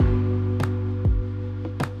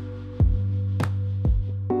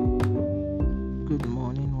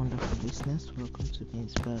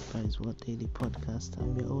Inspired by His Word Daily Podcast.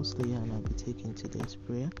 I'm your host, Leah, and I'll be taking today's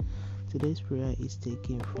prayer. Today's prayer is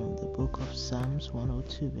taken from the book of Psalms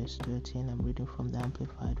 102, verse 13. I'm reading from the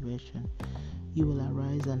Amplified Version. You will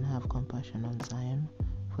arise and have compassion on Zion,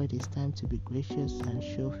 for it is time to be gracious and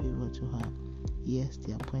show favor to her. Yes,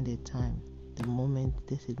 the appointed time, the moment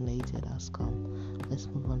designated has come. Let's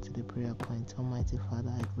move on to the prayer point. Almighty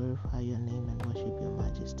Father, I glorify your name and worship your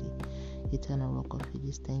majesty. Eternal Rock of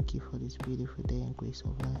Ages, thank you for this beautiful day and grace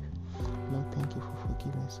of life. Lord, thank you for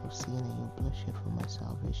forgiveness of sin and your blood shed for my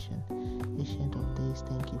salvation. Ancient of days,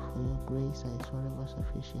 thank you for your grace that is forever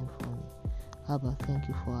sufficient for me. Abba, thank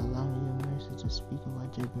you for allowing your mercy to speak over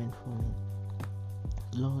judgment for me.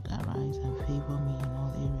 Lord, arise and favor me in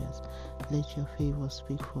all areas. Let your favor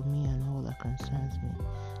speak for me and all that concerns me.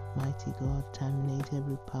 Mighty God, terminate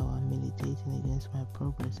every power militating against my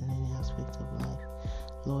progress in any aspect of life.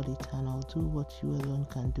 Lord eternal, do what you alone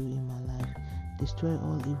can do in my life. Destroy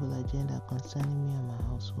all evil agenda concerning me and my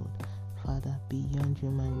household. Father, beyond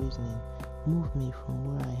human reasoning, move me from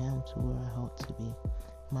where I am to where I ought to be.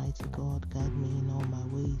 Mighty God, guide me in all my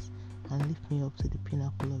ways and lift me up to the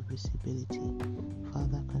pinnacle of visibility.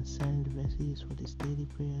 Father, concerning the verses for these daily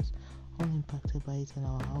prayers, all impacted by it in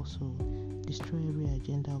our household, destroy every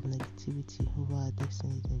agenda of negativity over our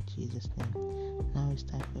destinies in Jesus' name. Now it's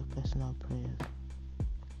time for personal prayers.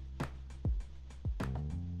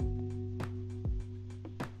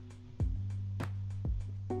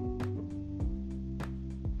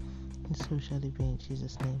 So shall it be in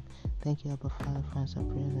Jesus' name. Thank you, Abba Father, for answering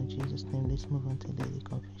prayers in Jesus' name. Let's move on to daily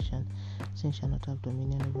confession. Sin shall not have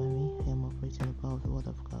dominion over me. I am operating the power of the Word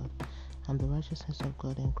of God. I'm the righteousness of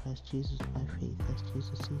God in Christ Jesus by faith. As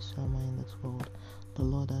Jesus is, so am I in this world. The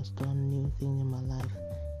Lord has done a new thing in my life.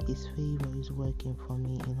 His favor is working for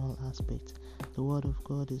me in all aspects. The Word of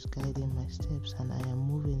God is guiding my steps, and I am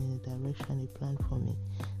moving in the direction He planned for me.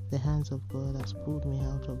 The hands of God has pulled me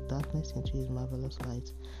out of darkness into His marvelous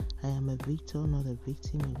light. I am a victor, not a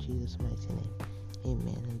victim, in Jesus' mighty name.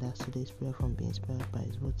 Amen. And that's today's prayer from Being Inspired by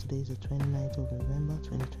His Word. Today is the 29th of November,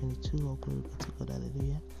 2022. All glory be to God.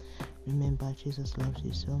 Hallelujah. Remember, Jesus loves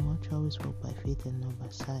you so much. Always walk by faith and not by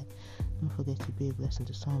sight. Don't forget to be a blessing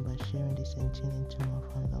to someone by sharing this and tuning in tomorrow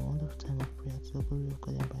for another wonderful time of prayer to the glory of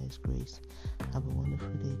God and by His grace. Have a wonderful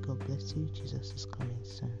day. God bless you. Jesus is coming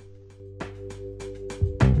soon.